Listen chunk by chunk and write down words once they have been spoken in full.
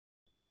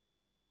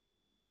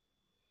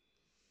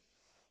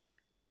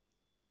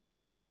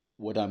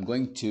What I'm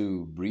going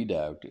to read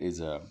out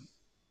is a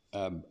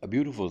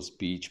beautiful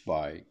speech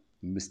by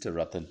Mr.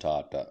 Ratan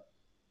Tata.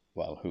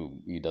 Well,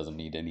 who he doesn't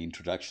need any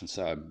introduction,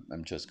 so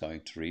I'm just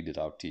going to read it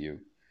out to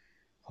you.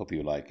 Hope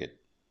you like it.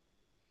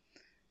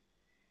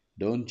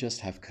 Don't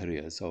just have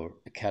careers or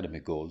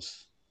academic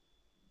goals.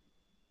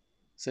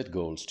 Set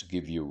goals to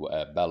give you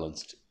a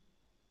balanced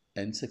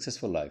and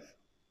successful life.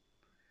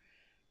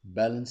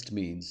 Balanced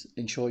means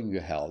ensuring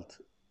your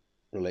health,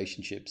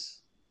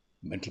 relationships,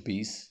 mental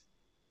peace,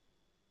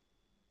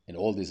 and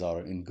all these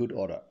are in good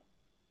order.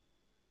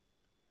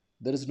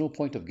 There is no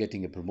point of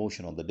getting a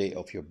promotion on the day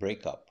of your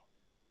breakup.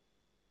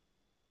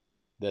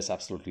 There's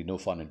absolutely no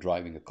fun in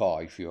driving a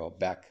car if your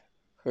back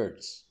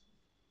hurts.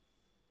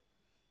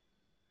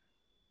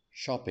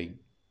 Shopping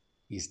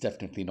is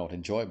definitely not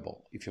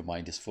enjoyable if your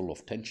mind is full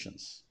of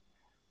tensions.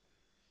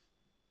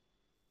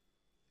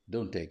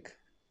 Don't take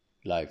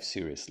life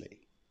seriously.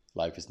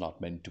 Life is not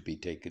meant to be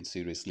taken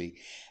seriously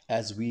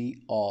as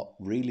we are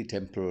really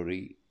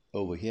temporary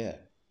over here.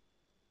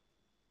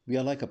 We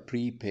are like a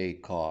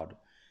prepaid card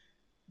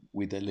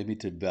with a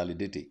limited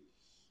validity.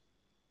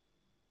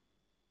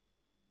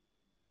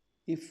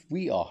 If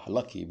we are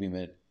lucky, we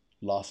may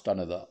last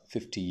another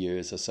 50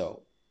 years or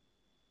so.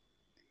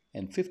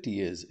 And 50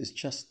 years is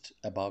just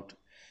about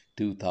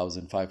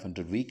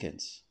 2,500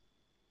 weekends.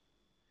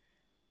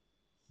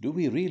 Do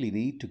we really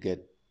need to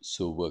get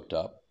so worked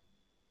up?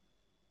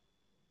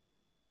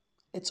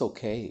 It's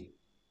okay.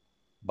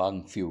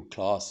 Bunk few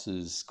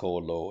classes,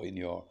 score low in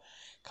your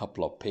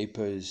couple of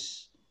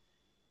papers,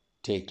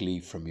 take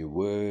leave from your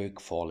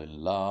work, fall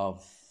in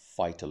love,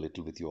 fight a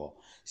little with your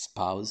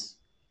spouse.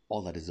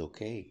 All that is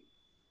okay.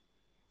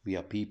 We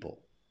are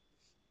people,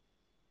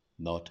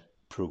 not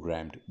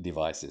programmed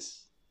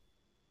devices.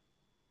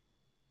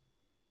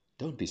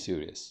 Don't be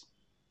serious.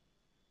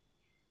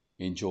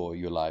 Enjoy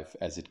your life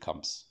as it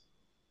comes.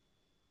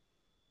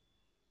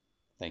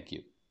 Thank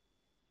you.